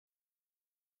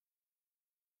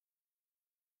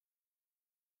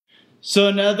So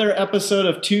another episode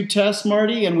of Tube Test,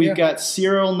 Marty, and we've got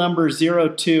serial number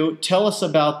 02. Tell us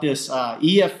about this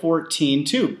EF14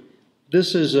 tube.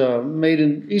 This is made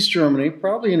in East Germany,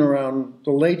 probably in around the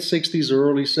late 60s or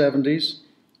early 70s.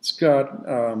 It's got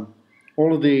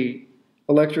all of the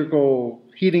electrical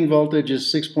heating voltage is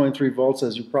 6.3 volts,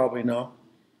 as you probably know.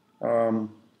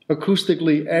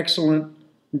 Acoustically excellent,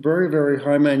 very, very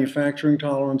high manufacturing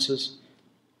tolerances,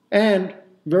 and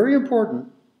very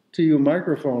important to you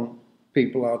microphone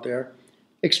people out there,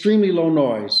 extremely low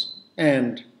noise.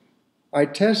 And I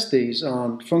test these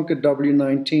on Funka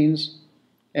W19s,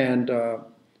 and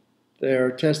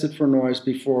they're tested for noise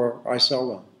before I sell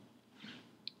them.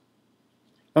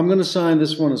 I'm going to sign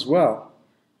this one as well.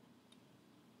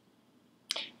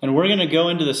 And we're going to go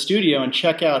into the studio and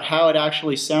check out how it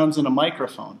actually sounds in a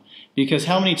microphone. Because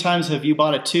how many times have you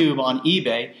bought a tube on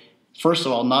eBay, first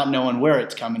of all, not knowing where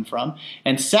it's coming from,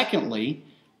 and secondly,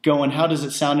 going, how does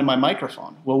it sound in my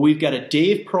microphone? Well, we've got a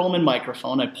Dave Perlman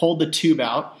microphone. I pulled the tube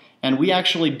out, and we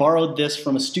actually borrowed this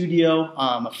from a studio,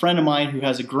 a friend of mine who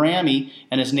has a Grammy,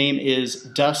 and his name is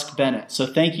Dusk Bennett. So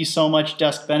thank you so much,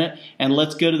 Dusk Bennett, and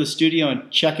let's go to the studio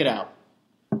and check it out.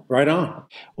 Right on.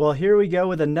 Well, here we go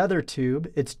with another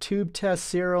tube. It's tube test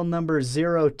serial number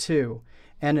 02,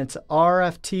 and it's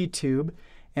RFT tube,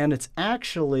 and it's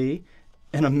actually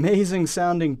an amazing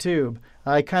sounding tube.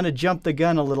 I kind of jumped the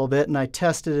gun a little bit and I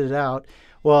tested it out.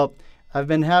 Well, I've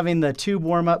been having the tube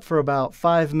warm up for about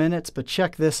 5 minutes, but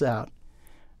check this out.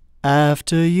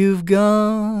 After you've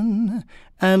gone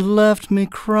and left me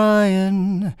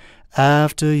crying,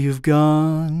 after you've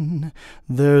gone,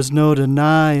 there's no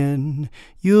denying,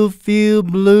 you'll feel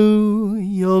blue,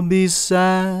 you'll be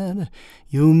sad,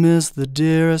 you'll miss the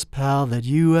dearest pal that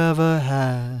you ever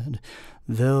had.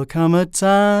 There'll come a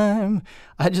time,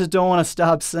 I just don't want to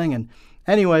stop singing.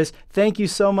 Anyways, thank you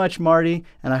so much, Marty,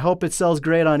 and I hope it sells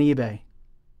great on eBay.